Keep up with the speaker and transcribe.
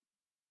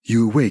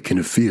You awake in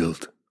a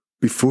field.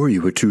 Before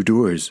you are two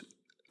doors,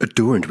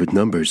 adorned with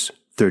numbers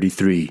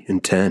 33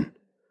 and 10.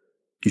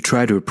 You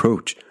try to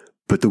approach,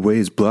 but the way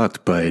is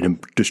blocked by an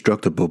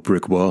indestructible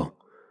brick wall.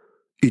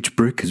 Each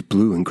brick is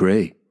blue and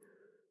gray.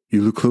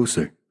 You look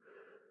closer.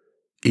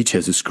 Each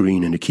has a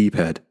screen and a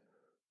keypad.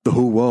 The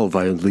whole wall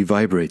violently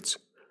vibrates.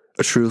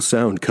 A shrill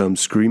sound comes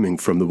screaming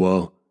from the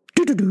wall.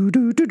 You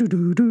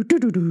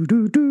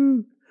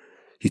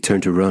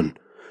turn to run,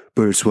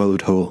 but are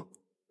swallowed whole.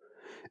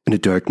 In the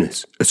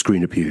darkness, a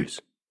screen appears.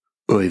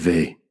 Oy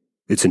vey,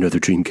 it's another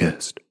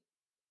Dreamcast.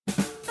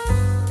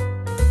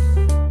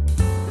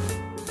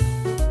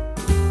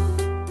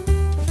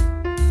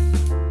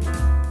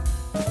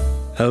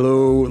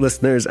 Hello,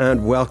 listeners,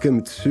 and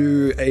welcome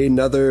to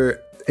another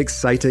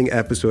exciting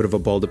episode of A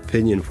Bald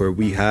Opinion, where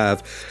we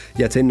have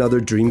yet another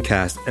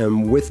Dreamcast.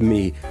 And with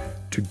me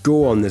to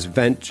go on this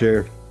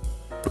venture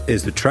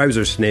is the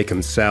trouser snake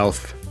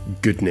himself,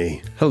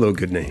 Goodney. Hello,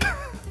 Goodney.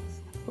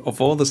 Of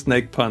all the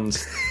snake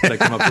puns that I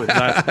come up with,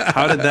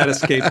 how did that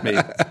escape me?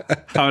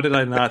 How did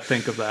I not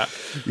think of that?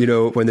 You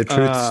know, when the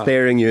truth's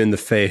staring you in the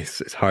face,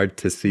 it's hard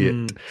to see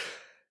it.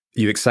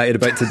 You excited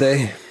about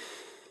today?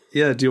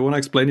 Yeah, do you want to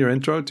explain your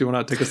intro? Do you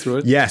want to take us through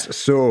it? Yes.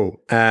 So,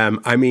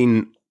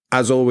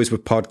 as always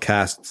with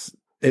podcasts,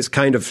 it's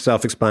kind of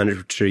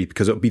self-explanatory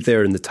because it'll be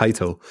there in the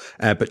title.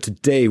 But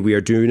today we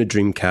are doing a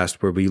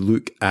Dreamcast where we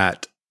look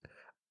at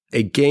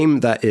a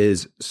game that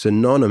is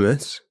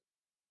synonymous,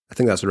 I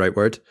think that's the right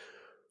word,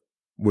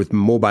 with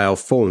mobile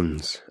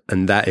phones,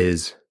 and that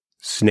is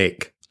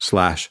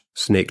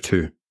Snake/Snake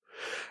 2.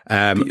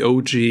 The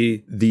OG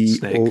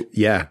Snake.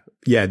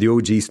 The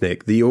OG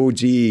Snake. The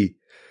OG,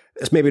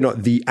 it's maybe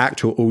not the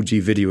actual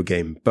OG video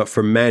game, but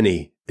for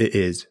many it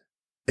is.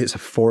 It's a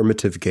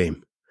formative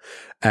game.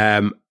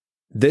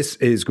 This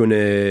is going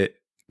to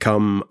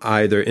come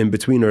either in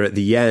between or at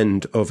the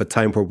end of a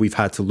time where we've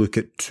had to look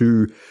at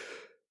two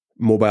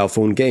mobile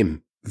phone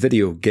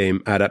video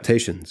game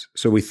adaptations.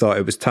 So we thought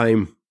it was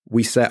time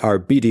we set our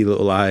beady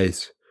little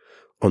eyes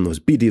on those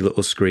beady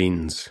little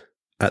screens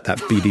at that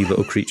beady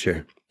little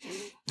creature.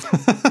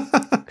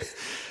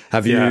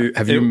 Have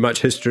you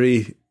much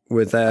history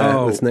with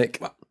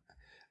Snake?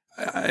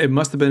 It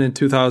must have been in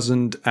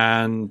 2000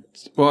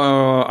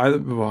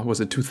 was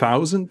it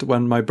 2000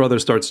 when my brother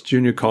starts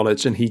junior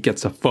college and he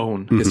gets a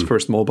phone, his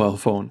first mobile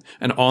phone,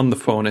 and on the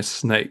phone is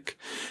Snake.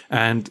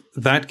 And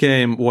that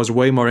game was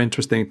way more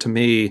interesting to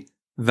me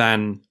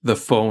than the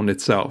phone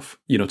itself.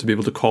 You know, to be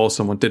able to call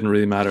someone didn't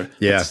really matter.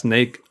 Yeah. But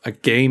Snake, a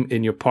game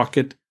in your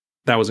pocket,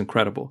 that was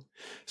incredible.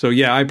 So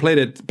yeah, I played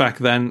it back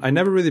then. I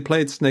never really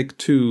played Snake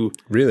 2.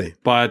 Really?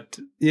 But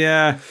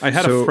yeah, I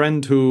had a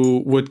friend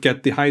who would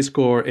get the high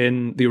score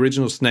in the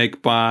original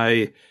Snake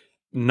by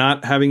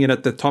not having it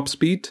at the top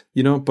speed,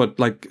 you know, but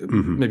like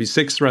maybe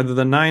 6 rather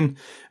than 9.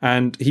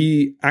 And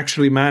he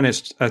actually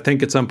managed, I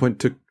think at some point,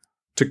 to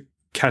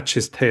catch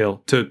his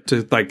tail, to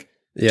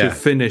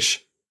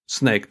finish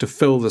Snake, to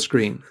fill the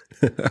screen.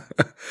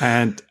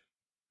 And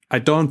I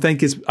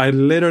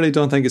literally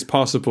don't think it's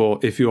possible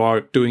if you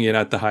are doing it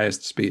at the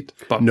highest speed.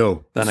 But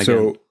no.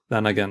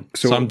 Then again,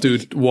 some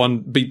dude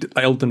beat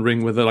Elden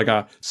Ring with like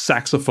a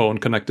saxophone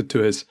connected to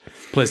his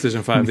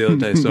PlayStation 5 the other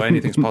day. So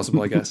anything's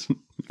possible, I guess.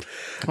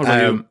 What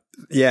about you?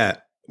 Yeah.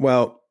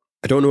 Well,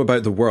 I don't know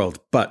about the world,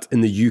 but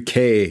in the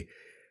UK,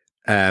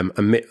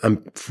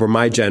 for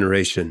my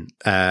generation,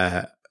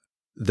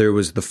 there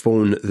was the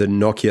phone, the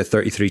Nokia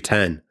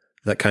 3310,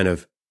 that kind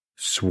of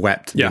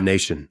swept the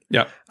nation.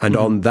 Yeah. And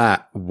on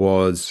that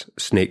was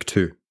Snake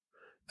 2.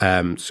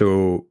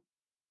 So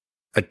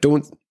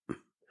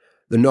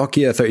the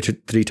Nokia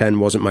 3310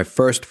 wasn't my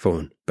first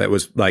phone, but it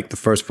was like the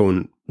first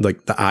phone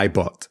like that I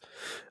bought.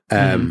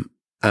 And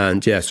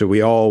yeah, so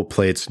we all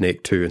played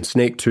Snake 2. And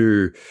Snake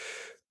 2,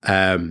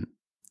 the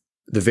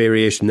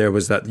variation there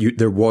was that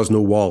there was no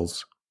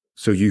walls.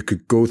 So you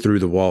could go through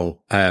the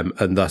wall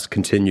and thus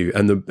continue.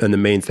 And the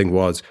main thing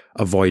was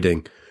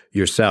avoiding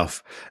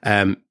yourself.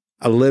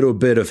 A little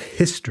bit of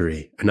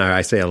history. Now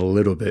I say a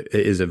little bit,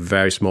 it is a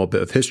very small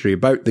bit of history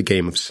about the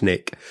game of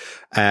Snake.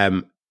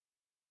 The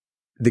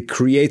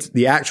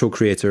actual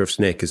creator of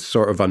Snake is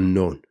sort of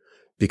unknown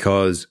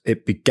because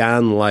it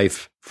began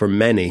life for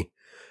many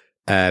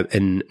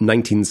in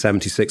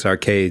 1976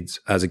 arcades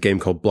as a game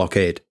called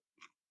Blockade.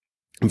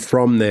 And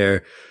from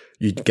there,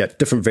 you get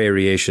different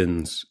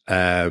variations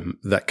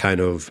that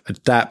kind of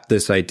adapt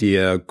this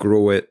idea,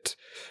 grow it,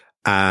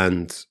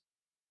 and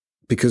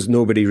because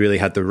nobody really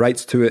had the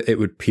rights to it, it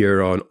would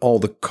appear on all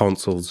the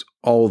consoles,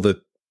 all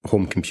the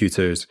home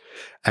computers,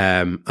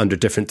 under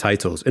different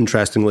titles.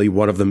 Interestingly,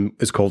 one of them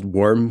is called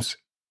Worms.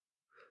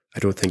 I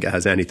don't think it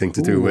has anything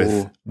to do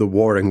with the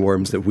warring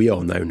worms that we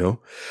all now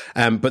know.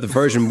 But the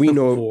version we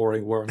know...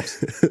 warring worms.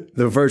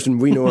 The version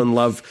we know and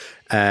love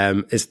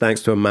is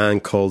thanks to a man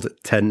called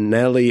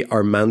Tenelli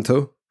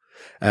Armanto,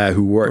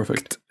 who worked...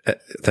 Perfect.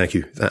 Thank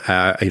you.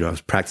 I was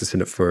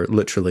practicing it for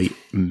literally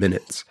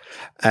minutes.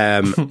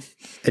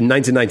 In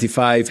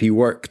 1995, he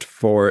worked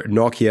for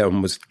Nokia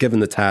and was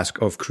given the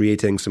task of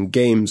creating some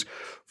games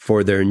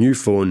for their new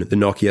phone, the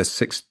Nokia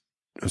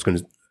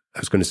I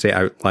was going to say it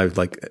out loud,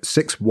 like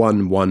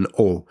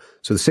 6110.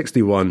 So the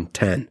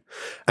 6110.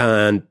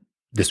 And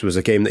this was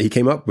a game that he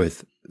came up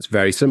with. It's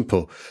very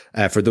simple.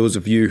 For those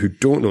of you who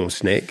don't know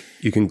Snake,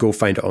 you can go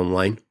find it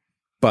online.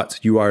 But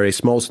you are a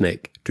small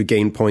snake. To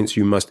gain points,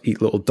 you must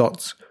eat little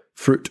dots,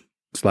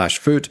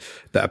 fruit/food,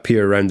 that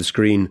appear around the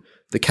screen.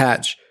 The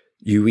catch,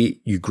 you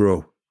eat, you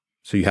grow.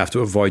 So you have to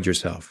avoid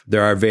yourself.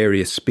 There are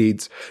various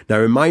speeds.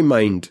 Now, in my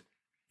mind,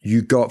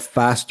 you got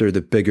faster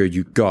the bigger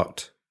you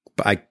got.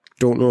 But I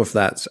don't know if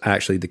that's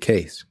actually the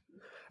case.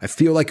 I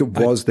feel like it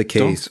was the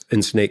case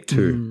in Snake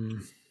 2.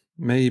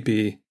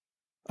 Maybe.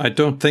 I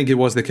don't think it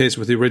was the case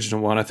with the original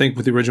one. I think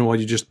with the original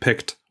one, you just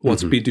picked what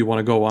speed do you want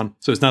to go on.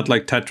 So it's not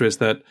like Tetris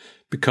that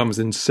becomes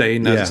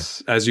insane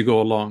as you go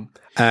along.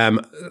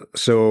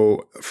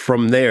 So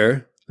from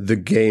there, the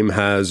game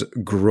has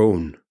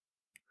grown.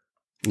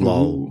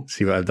 Lol.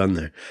 See what I've done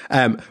there.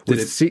 Did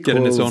it get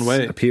in its own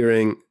way?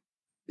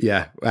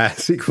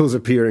 Sequels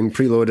appearing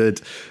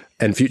preloaded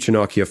in future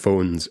Nokia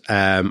phones,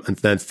 and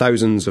then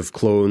thousands of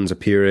clones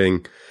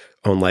appearing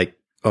on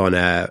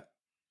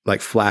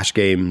Flash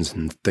games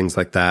and things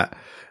like that,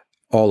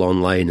 all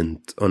online and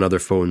on other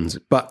phones.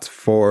 But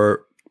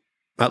for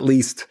at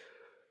least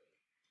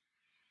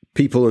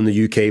people in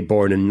the UK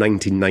born in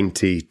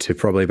 1990 to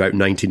probably about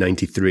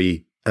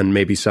 1993, and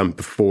maybe some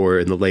before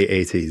in the late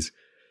 80s,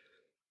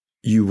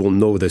 you will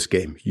know this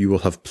game. You will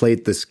have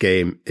played this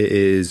game. It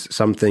is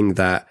something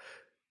that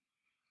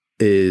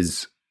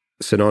is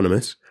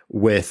synonymous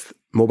with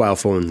mobile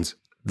phones,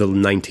 the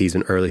 90s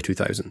and early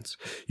 2000s.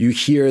 You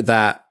hear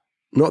that,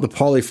 not the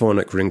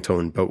polyphonic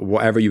ringtone, but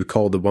whatever you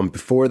call the one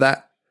before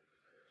that.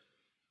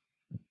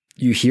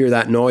 You hear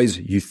that noise,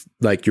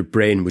 your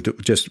brain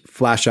would just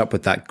flash up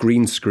with that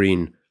green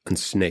screen and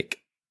Snake.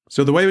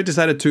 So the way we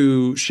decided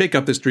to shake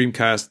up this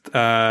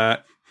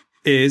Dreamcast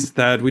is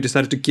that we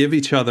decided to give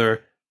each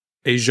other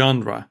a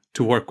genre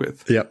to work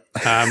with. Yep.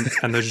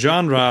 And the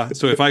genre,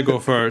 so if I go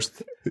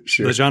first,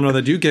 sure. The genre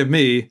that you gave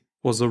me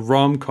was a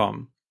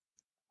rom-com.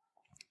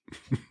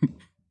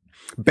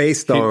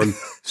 Based on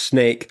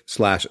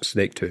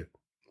Snake/Snake 2.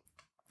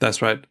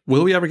 That's right.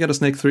 Will we ever get a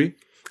Snake 3?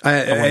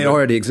 It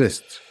already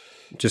exists.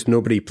 Just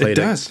nobody played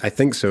it. It does? I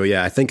think so,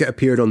 yeah. I think it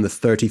appeared on the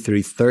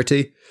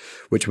 3330,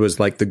 which was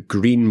like the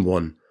green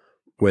one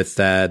with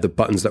the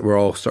buttons that were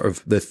all sort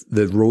of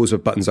the rows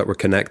of buttons that were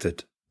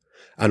connected.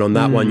 And on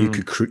that one,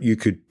 you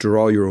could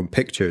draw your own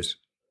pictures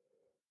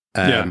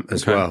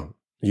as well,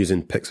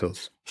 using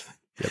pixels.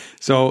 Yep.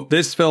 So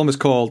this film is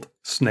called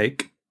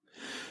Snake.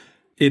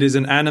 It is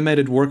an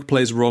animated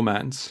workplace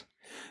romance.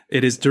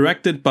 It is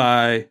directed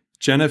by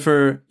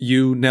Jennifer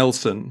Yu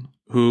Nelson,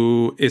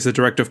 who is the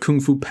director of Kung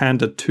Fu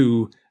Panda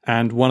 2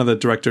 and one of the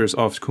directors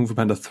of Kung Fu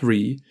Panda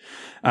 3,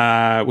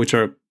 which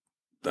are,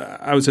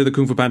 I would say the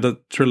Kung Fu Panda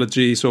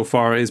trilogy so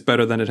far is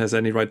better than it has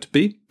any right to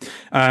be.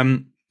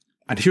 And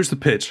here's the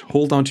pitch.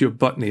 Hold on to your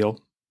butt,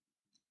 Neil.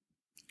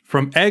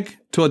 From egg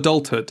to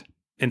adulthood,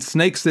 in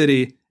Snake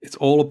City, it's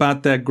all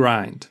about their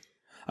grind.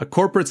 A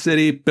corporate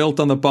city built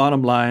on the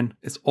bottom line,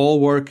 it's all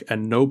work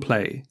and no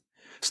play.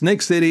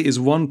 Snake City is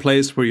one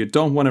place where you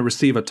don't want to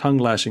receive a tongue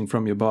lashing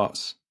from your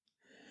boss.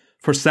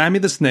 For Sammy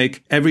the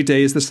Snake, every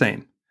day is the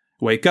same.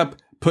 Wake up,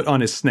 put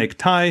on his snake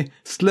tie,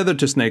 slither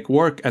to snake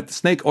work at the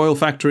snake oil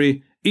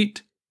factory,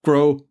 eat,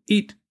 grow,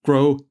 eat,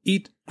 grow,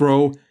 eat,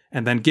 grow,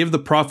 and then give the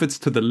profits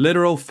to the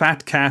literal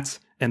fat cats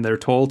in their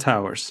tall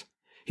towers.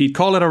 He'd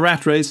call it a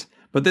rat race,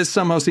 but this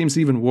somehow seems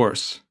even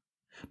worse.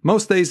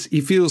 Most days,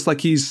 he feels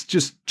like he's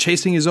just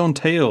chasing his own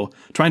tail,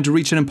 trying to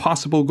reach an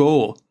impossible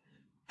goal.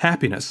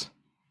 Happiness.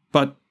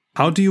 But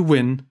how do you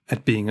win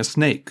at being a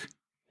snake?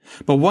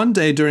 But one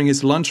day during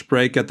his lunch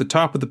break at the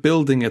top of the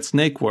building at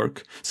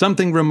Snakework,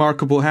 something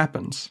remarkable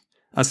happens.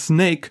 A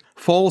snake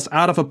falls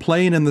out of a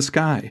plane in the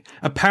sky,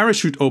 a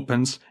parachute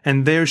opens,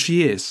 and there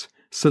she is,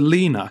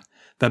 Selena,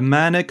 the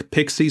manic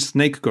pixie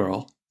snake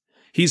girl.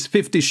 He's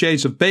 50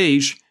 Shades of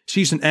Beige,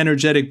 she's an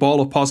energetic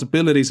ball of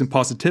possibilities and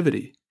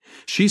positivity.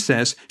 She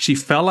says she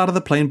fell out of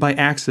the plane by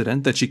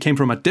accident, that she came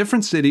from a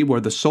different city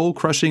where the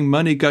soul-crushing,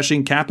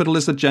 money-gushing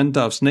capitalist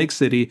agenda of Snake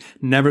City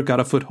never got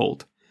a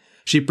foothold.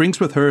 She brings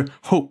with her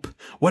hope.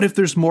 What if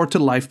there's more to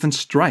life than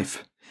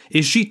strife?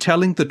 Is she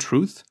telling the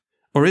truth?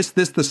 Or is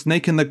this the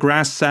snake in the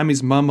grass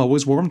Sammy's mum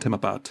always warned him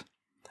about?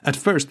 At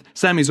first,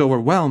 Sammy's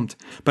overwhelmed,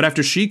 but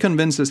after she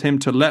convinces him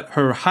to let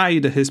her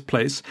hide at his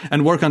place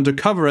and work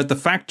undercover at the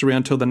factory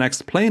until the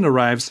next plane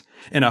arrives,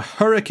 in a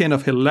hurricane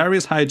of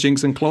hilarious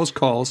hijinks and close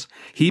calls,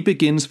 he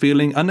begins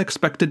feeling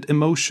unexpected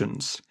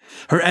emotions.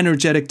 Her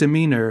energetic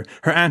demeanor,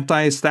 her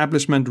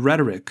anti-establishment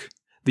rhetoric.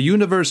 The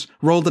universe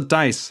rolled the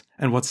dice,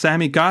 and what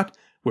Sammy got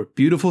were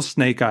beautiful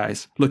snake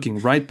eyes looking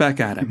right back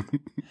at him.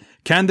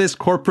 Can this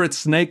corporate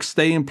snake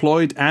stay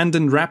employed and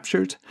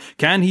enraptured?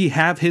 Can he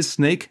have his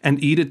snake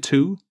and eat it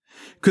too?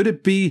 Could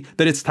it be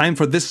that it's time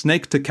for this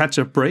snake to catch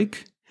a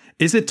break?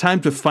 Is it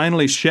time to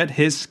finally shed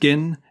his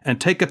skin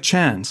and take a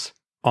chance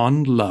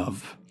on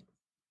love?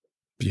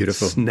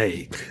 Beautiful.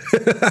 Snake.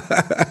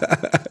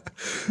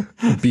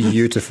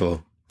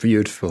 Beautiful.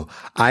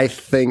 I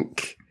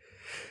think,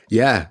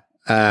 yeah,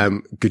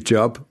 good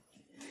job.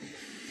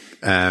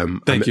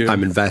 Thank you.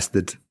 I'm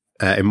invested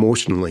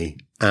emotionally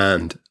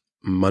and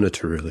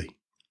monetarily.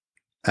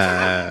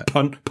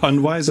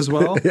 Pun wise as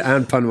well.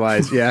 And pun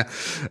wise, yeah.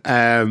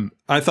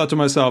 I thought to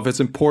myself, it's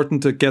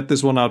important to get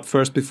this one out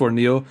first before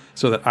Neil,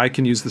 so that I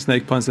can use the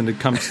snake puns and it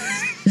comes.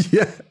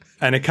 Yeah.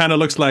 And it kind of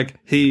looks like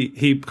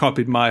he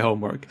copied my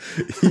homework.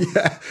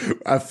 Yeah,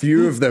 a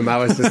few of them I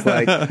was just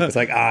like, it's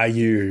like,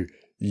 you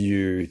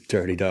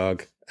dirty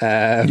dog.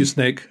 You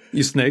snake.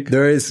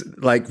 There is,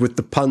 like, with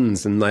the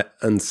puns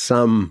and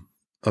some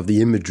of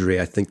the imagery,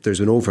 I think there's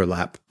an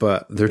overlap,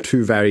 but they're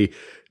two very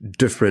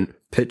different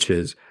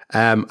pitches.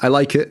 I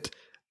like it.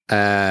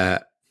 Yeah,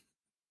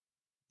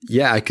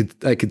 I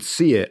could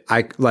see it.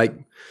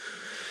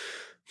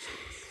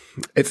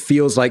 It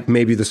feels like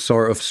maybe the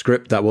sort of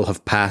script that will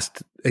have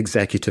passed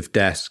executive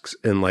desks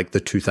in like the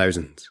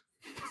 2000s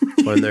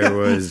when there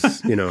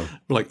was,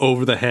 like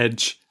Over the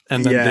Hedge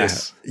and then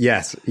this.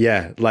 Yes.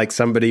 Yeah. Like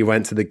somebody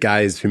went to the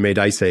guys who made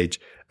Ice Age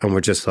and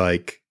were just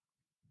like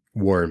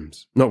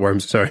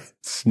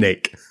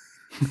snake.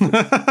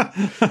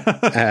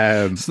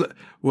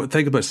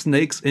 Think about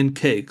snakes in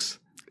cakes.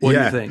 What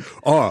do you think?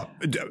 Oh,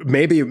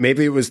 maybe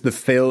it was the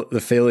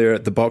failure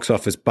at the box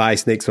office by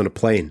Snakes on a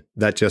Plane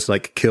that just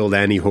like killed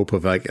any hope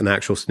of like an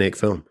actual snake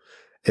film.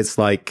 It's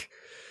like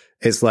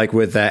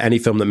with any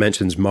film that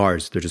mentions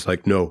Mars, they're just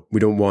like, no, we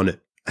don't want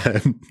it.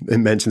 It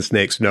mentions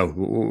snakes, no,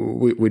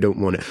 we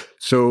don't want it.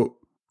 So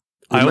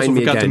I also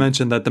forgot to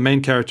mention that the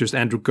main character is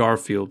Andrew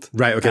Garfield.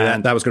 Right. Okay,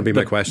 that was going to be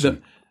my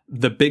question.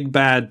 The big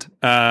bad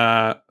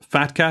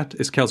fat cat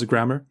is Kelsey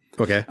Grammer.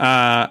 Okay,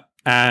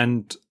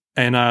 and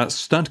in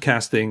stunt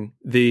casting,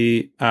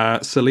 the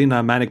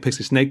Selena Manic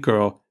Pixie Snake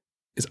Girl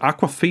is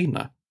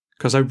Aquafina,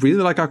 because I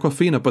really like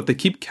Aquafina, but they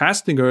keep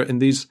casting her in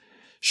these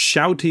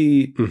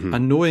shouty,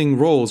 annoying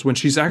roles when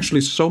she's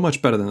actually so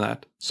much better than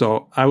that.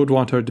 So I would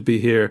want her to be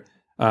here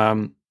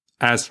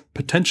as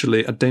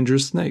potentially a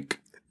dangerous snake.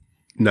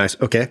 Nice.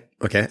 Okay.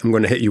 I'm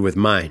going to hit you with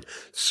mine.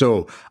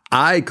 So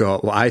I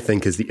got what I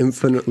think is the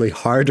infinitely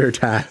harder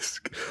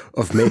task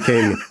of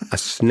making a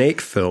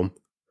snake film,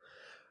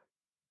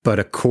 but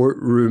a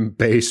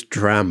courtroom-based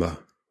drama.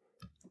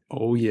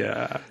 Oh,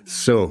 yeah.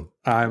 So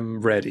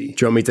I'm ready.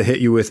 Do you want me to hit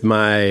you with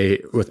my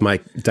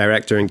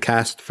director and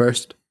cast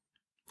first?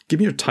 Give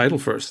me your title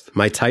first.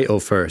 My title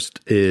first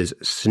is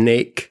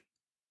Snake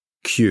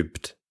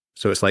Cubed.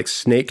 So it's like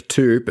Snake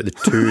 2, but the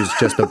 2 is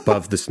just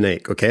above the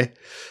snake, okay?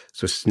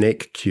 So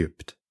Snake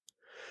Cubed.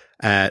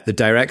 The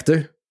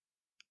director,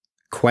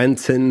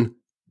 Quentin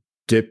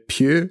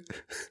Dupieux.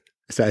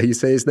 Is that how you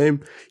say his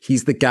name?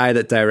 He's the guy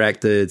that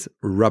directed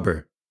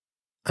Rubber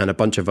and a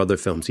bunch of other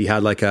films. He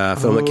had like a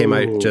film that came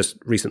out just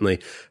recently.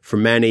 For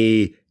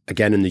many,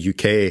 again in the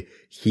UK,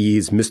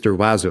 he's Mr.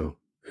 Wazzo,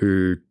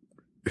 who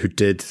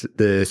did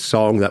the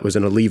song that was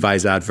in a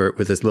Levi's advert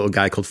with this little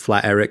guy called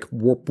Flat Eric.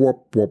 Whoop,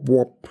 whoop, whoop,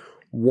 whoop,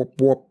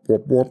 whoop, whoop,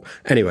 whoop, whoop.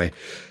 Anyway,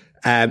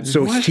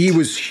 so he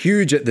was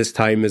huge at this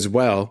time as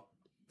well.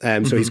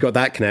 So he's got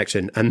that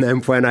connection. And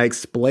then when I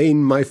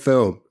explain my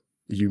film,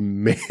 you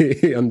may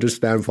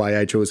understand why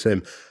I chose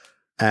him.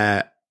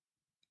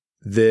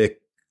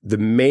 The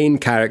main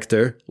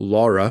character,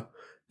 Laura,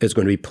 is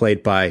going to be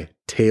played by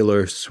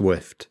Taylor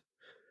Swift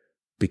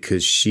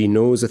because she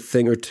knows a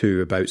thing or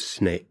two about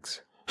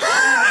snakes.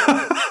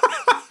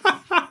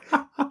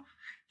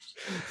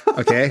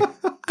 Okay.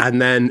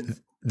 And then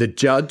the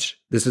judge,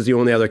 this is the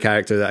only other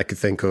character that I could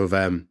think of.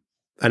 And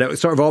it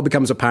sort of all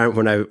becomes apparent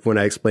when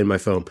I explain my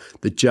film.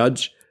 The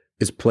judge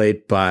is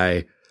played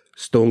by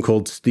Stone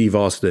Cold Steve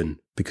Austin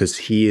because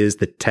he is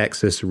the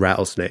Texas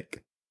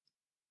rattlesnake.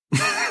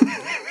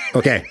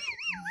 Okay.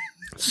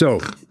 So,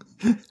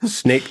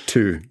 Snake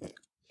 2,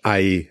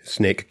 i.e.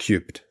 Snake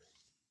Cubed.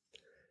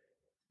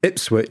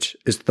 Ipswich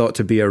is thought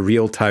to be a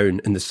real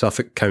town in the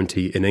Suffolk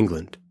County in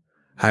England.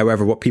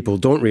 However, what people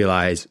don't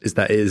realise is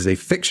that it is a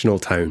fictional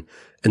town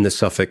in the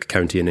Suffolk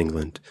County in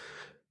England,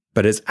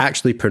 but it's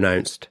actually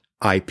pronounced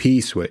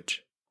IP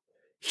Switch.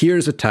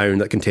 Here's a town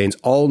that contains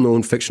all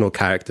known fictional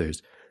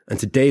characters, and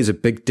today is a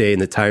big day in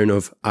the town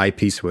of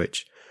IP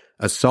Switch.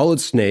 A solid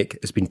snake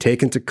has been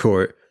taken to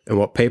court in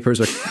what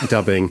papers are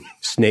dubbing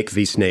Snake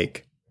v.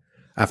 Snake.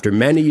 After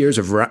many years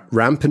of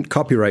rampant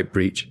copyright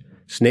breach,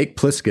 Snake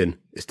Plissken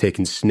is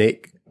taking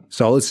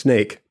Solid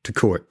Snake to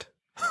court.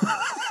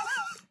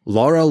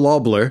 Laura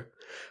Lobler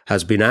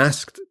has been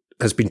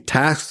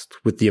tasked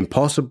with the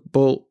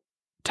impossible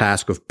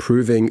task of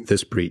proving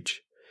this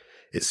breach.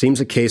 It seems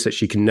a case that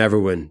she can never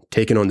win,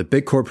 taking on the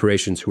big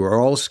corporations who are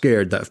all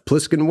scared that if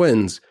Plissken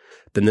wins,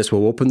 then this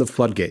will open the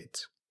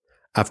floodgates.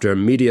 After a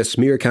media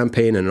smear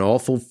campaign and an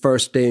awful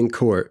first day in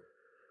court,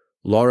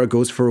 Laura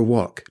goes for a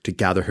walk to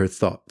gather her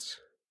thoughts.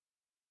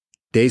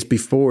 Days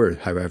before,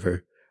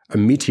 however, a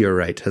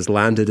meteorite has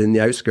landed in the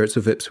outskirts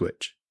of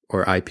Ipswich,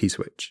 or IP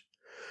Switch.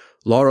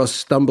 Laura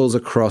stumbles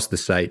across the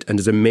site and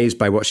is amazed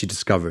by what she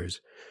discovers.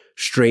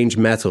 Strange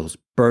metals,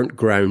 burnt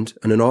ground,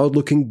 and an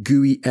odd-looking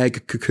gooey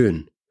egg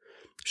cocoon.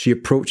 She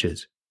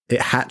approaches,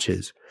 it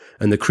hatches,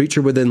 and the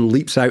creature within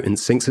leaps out and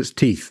sinks its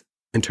teeth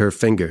into her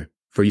finger.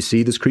 For you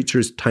see, this creature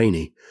is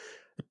tiny.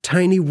 A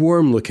tiny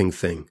worm-looking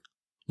thing,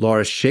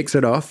 Laura shakes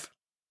it off.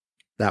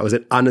 That was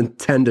an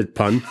unintended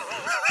pun.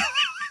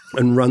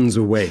 And runs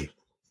away.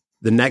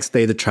 The next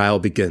day, the trial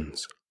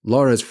begins.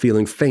 Laura is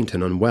feeling faint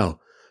and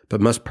unwell,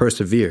 but must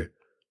persevere.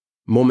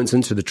 Moments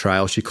into the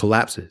trial, she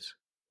collapses.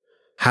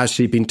 Has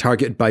she been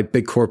targeted by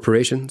big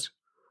corporations?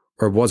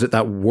 Or was it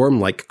that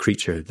worm-like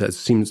creature that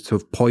seems to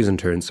have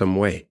poisoned her in some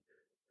way?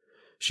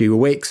 She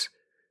awakes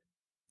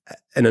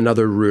in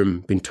another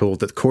room, being told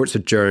that the court's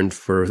adjourned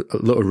for a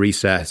little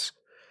recess,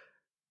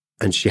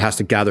 and she has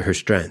to gather her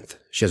strength.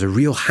 She has a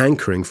real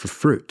hankering for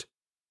fruit.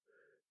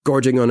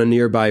 Gorging on a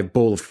nearby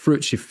bowl of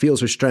fruit, she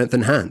feels her strength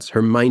enhance,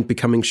 her mind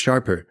becoming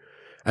sharper.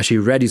 As she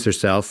readies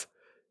herself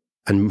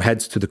and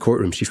heads to the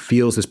courtroom, she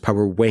feels this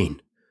power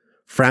wane.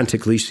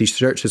 Frantically, she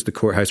searches the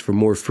courthouse for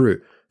more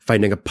fruit,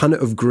 finding a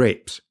punnet of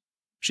grapes.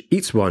 She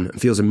eats one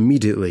and feels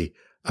immediately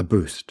a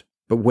boost.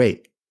 But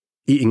wait,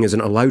 eating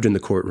isn't allowed in the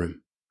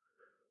courtroom.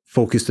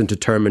 Focused and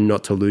determined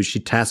not to lose, she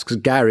tasks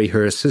Gary,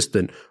 her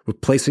assistant,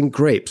 with placing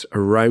grapes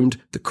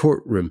around the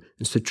courtroom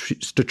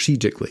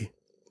strategically.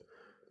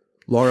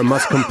 Laura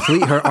must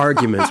complete her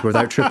arguments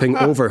without tripping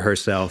over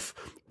herself,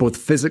 both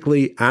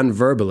physically and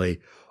verbally,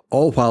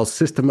 all while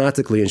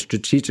systematically and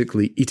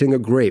strategically eating a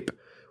grape,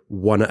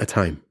 one at a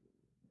time.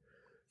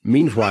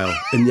 Meanwhile,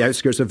 in the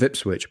outskirts of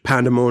Ipswich,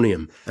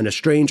 pandemonium and a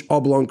strange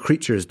oblong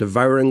creature is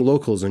devouring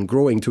locals and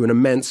growing to an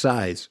immense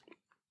size.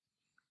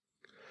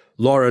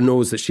 Laura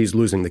knows that she's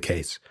losing the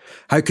case.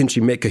 How can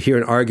she make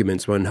coherent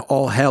arguments when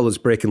all hell is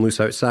breaking loose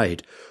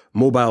outside,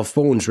 mobile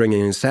phones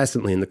ringing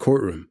incessantly in the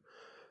courtroom?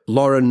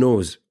 Laura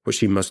knows what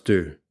she must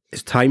do.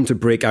 It's time to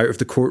break out of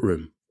the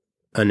courtroom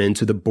and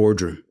into the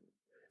boardroom.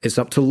 It's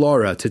up to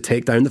Laura to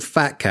take down the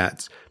fat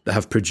cats that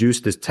have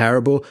produced this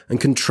terrible and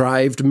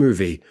contrived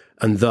movie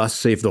and thus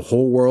save the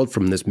whole world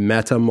from this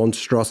meta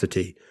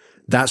monstrosity.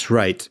 That's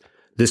right,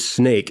 this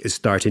snake is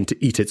starting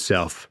to eat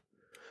itself.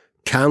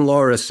 Can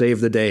Laura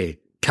save the day?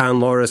 Can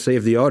Laura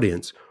save the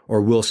audience?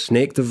 Or will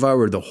Snake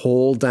devour the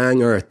whole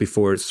dang earth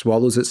before it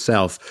swallows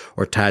itself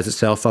or ties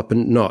itself up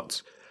in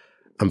knots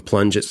and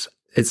plunges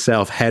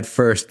itself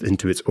headfirst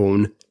into its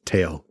own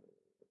tail?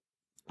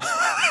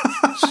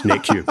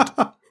 Snake cubed.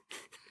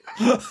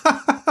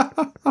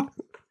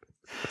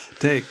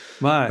 Take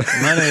my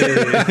money.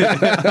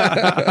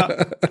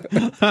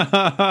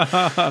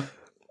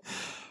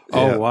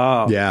 Oh,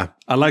 wow. Yeah.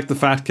 I like the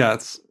fat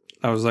cats.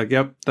 I was like,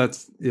 yep,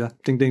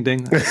 ding, ding,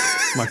 ding.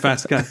 My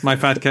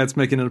fat cat's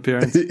making an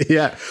appearance.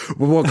 Yeah.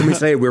 Well, what can we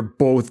say? We're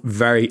both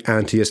very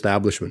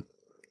anti-establishment.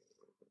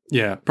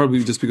 Yeah,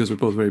 probably just because we're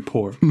both very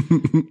poor.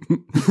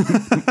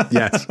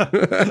 Yes.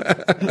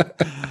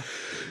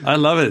 I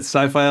love it.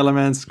 Sci-fi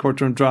elements,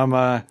 courtroom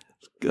drama,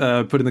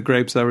 putting the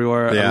grapes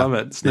everywhere. Yeah. I love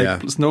it.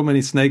 So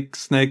many snake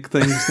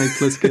things, Snake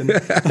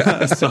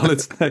Plissken,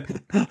 solid snake.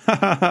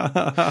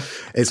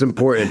 It's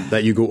important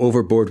that you go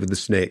overboard with the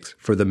snakes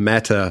for the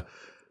meta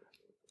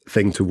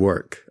thing to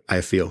work,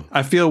 I feel.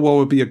 I feel what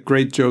would be a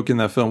great joke in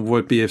that film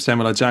would be if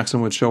Samuel L.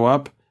 Jackson would show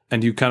up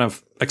and you kind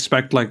of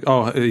expect like,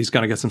 oh, he's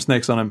going to get some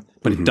snakes on him,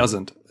 but he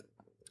doesn't.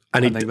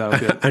 And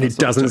he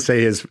doesn't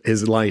say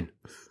his line.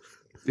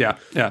 Yeah.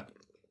 Yeah.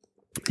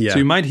 So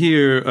you might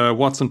hear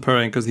Watson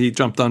purring because he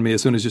jumped on me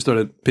as soon as you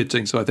started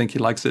pitching. So I think he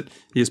likes it.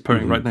 He is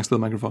purring right next to the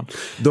microphone.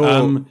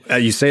 Though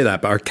you say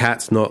that, but our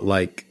cat's not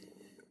like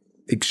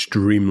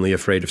extremely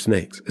afraid of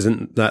snakes.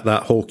 Isn't that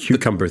whole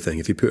cucumber thing?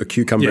 If you put a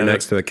cucumber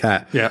next to a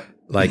cat,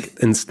 like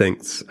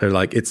instincts are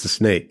like, it's a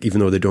snake,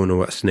 even though they don't know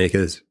what a snake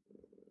is.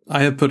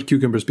 I have put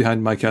cucumbers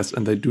behind my cats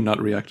and they do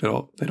not react at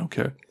all. They don't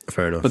care.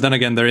 Fair enough. But then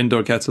again, they're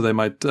indoor cats, so they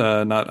might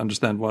not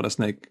understand what a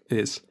snake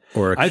is.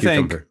 Or a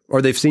cucumber.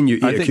 Or they've seen you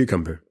eat a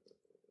cucumber.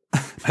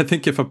 I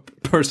think if a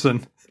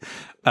person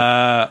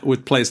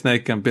would play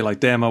Snake and be like,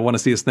 damn, I want to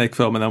see a snake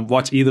film, and then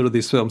watch either of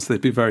these films, they'd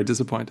be very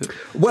disappointed.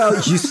 Well,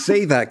 you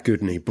say that,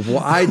 Goodney, but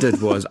what I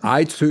did was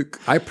I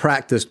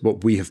practiced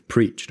what we have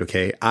preached,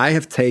 okay? I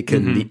have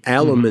taken the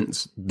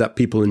elements that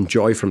people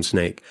enjoy from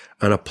Snake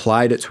and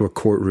applied it to a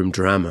courtroom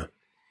drama.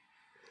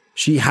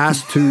 She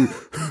has to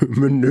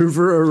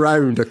maneuver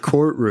around a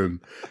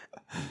courtroom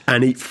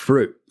and eat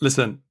fruit.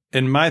 Listen,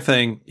 in my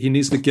thing, he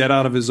needs to get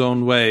out of his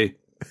own way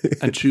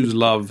and choose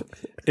love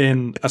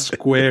in a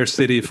square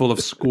city full of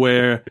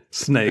square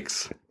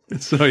snakes.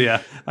 So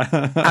yeah.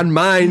 And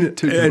mine,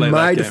 in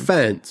my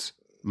defense,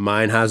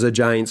 mine has a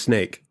giant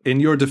snake. In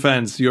your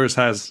defense, yours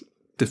has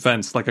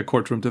defense, like a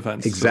courtroom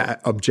defense.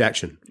 Exact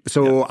objection.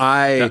 So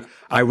I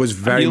was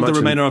very much the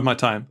remainder of my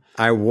time.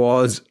 I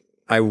was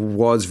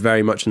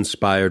very much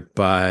inspired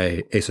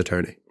by Ace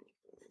Attorney.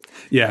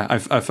 Yeah,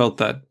 I felt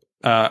that.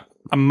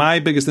 My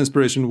biggest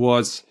inspiration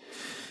was,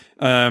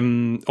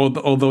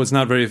 although it's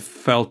not very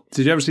felt.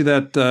 Did you ever see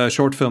that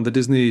short film, the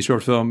Disney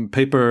short film,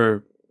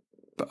 Paper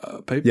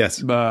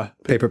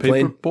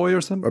Plane Boy or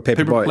something, or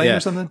Paper Boy, Plane or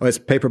something? Oh, it's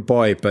Paper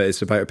Boy, but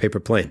it's about a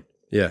paper plane.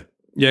 Yeah,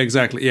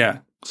 exactly. Yeah,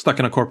 stuck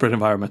in a corporate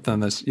environment,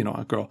 and there's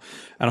a girl,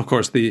 and of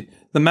course the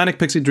manic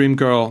pixie dream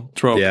girl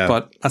trope,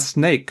 but a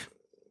snake.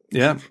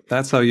 Yeah,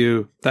 that's how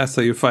you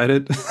fight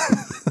it.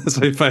 That's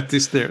how you fight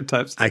these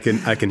stereotypes. I can.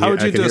 How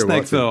would you do a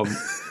snake film?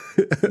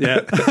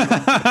 Yeah.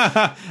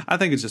 I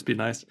think it'd just be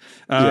nice.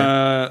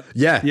 Yeah.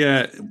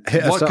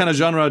 What kind of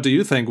genre do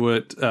you think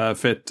would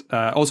fit?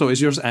 Also,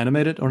 is yours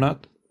animated or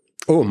not?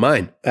 Oh,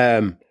 mine.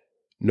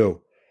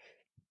 No.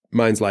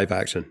 Mine's live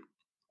action.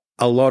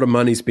 A lot of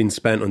money's been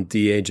spent on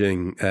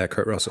de-aging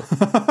Kurt Russell.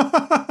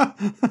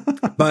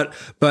 but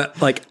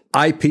like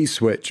IP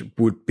Switch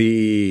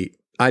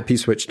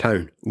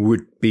Town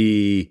would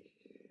be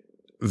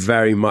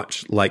very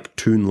much like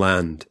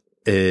Toonland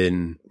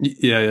in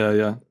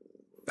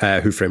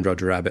Who Framed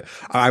Roger Rabbit.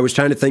 I was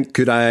trying to think,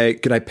 could I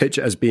pitch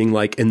it as being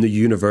like in the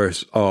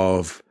universe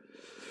of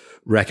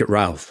Wreck-It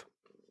Ralph?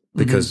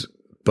 Because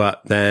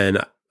but then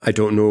I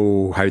don't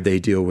know how they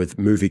deal with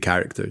movie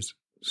characters.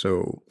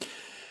 So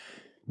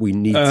we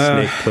need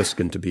Snake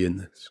Plissken to be in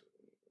this.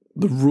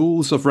 The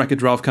rules of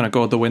Wreck-It Ralph kind of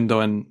go out the window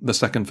in the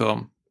second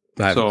film.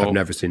 I've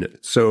never seen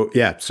it. So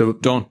yeah, so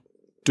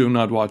do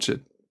not watch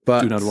it.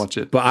 Do not watch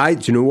it. But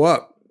do you know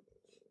what?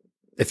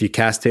 If you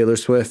cast Taylor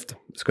Swift,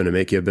 it's going to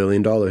make you $1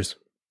 billion. That's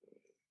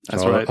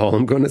right. All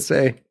I'm going to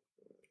say.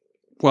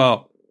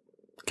 Well,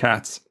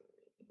 Cats.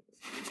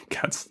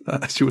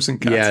 She was in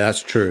Cats. Yeah,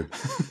 that's true.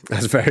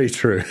 That's very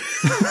true.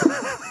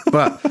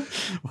 but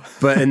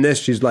in this,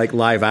 she's like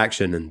live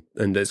action,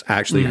 and it's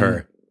actually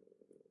her.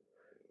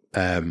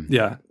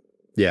 Yeah.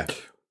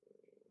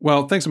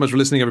 Well, thanks so much for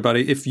listening,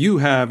 everybody. If you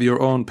have your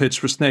own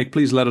pitch for Snake,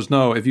 please let us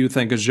know. If you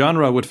think a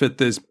genre would fit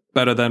this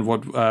better than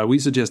what we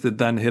suggested,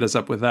 then hit us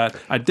up with that.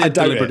 I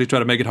deliberately try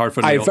to make it hard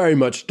for Neil. I very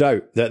much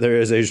doubt that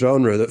there is a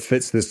genre that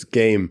fits this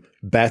game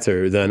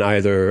better than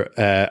either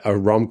a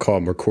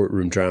rom-com or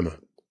courtroom drama.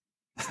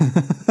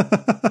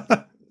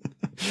 I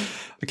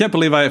can't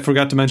believe I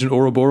forgot to mention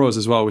Ouroboros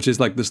as well, which is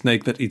like the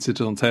snake that eats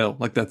its own tail.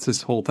 Like that's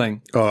his whole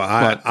thing. Oh,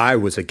 I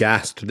was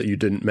aghast that you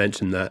didn't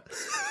mention that.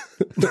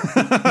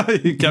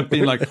 You kept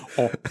being like,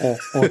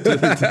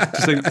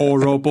 just saying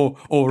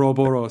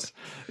Ouroboros.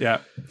 Yeah.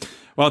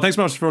 Well, thanks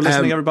so much for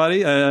listening,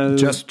 everybody.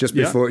 Just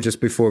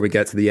before we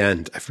get to the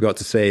end, I forgot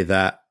to say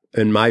that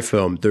in my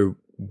film,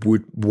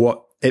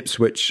 what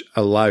Ipswich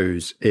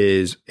allows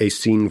is a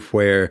scene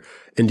where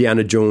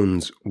Indiana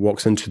Jones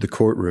walks into the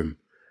courtroom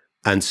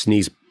and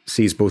sees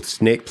both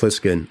Snake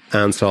Plissken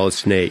and Solid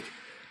Snake,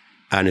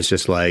 and it's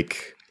just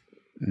like,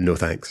 no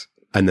thanks,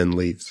 and then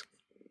leaves.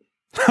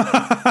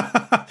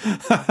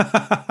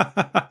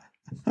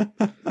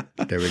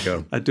 There we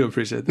go. I do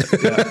appreciate that.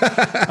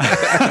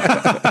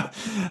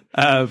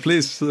 Yeah.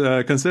 Please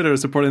consider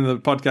supporting the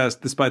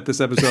podcast despite this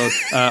episode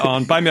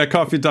on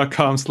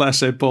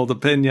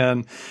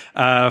buymeacoffee.com/aboldopinion.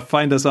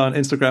 Find us on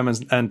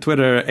Instagram and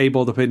Twitter,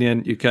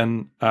 aboldopinion. You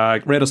can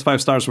rate us 5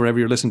 stars wherever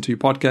you're listening to your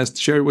podcast.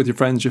 Share it with your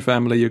friends, your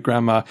family, your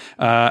grandma,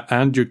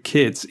 and your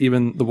kids,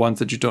 even the ones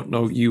that you don't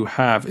know you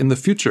have. In the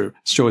future,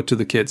 show it to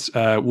the kids.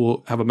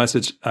 We'll have a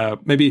message.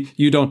 Maybe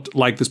you don't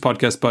like this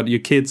podcast, but your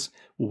kids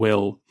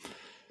will.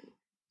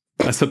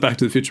 That's a Back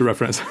to the Future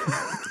reference.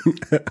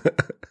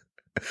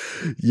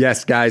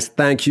 Yes, guys,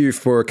 thank you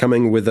for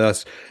coming with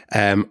us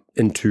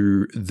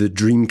into the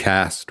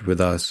Dreamcast with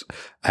us.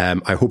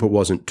 I hope it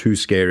wasn't too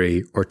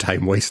scary or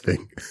time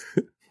wasting.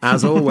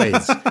 As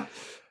always,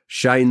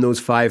 shine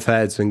those 5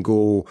 heads and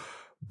go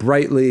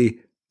brightly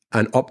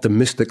and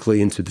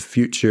optimistically into the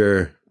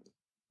future,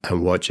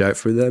 and watch out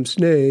for them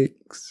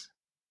snakes.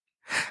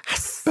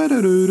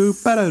 Ba-da-doo-doo,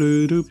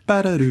 ba-da-doo-doo,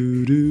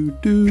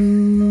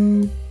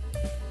 ba-da-doo-doo-doo.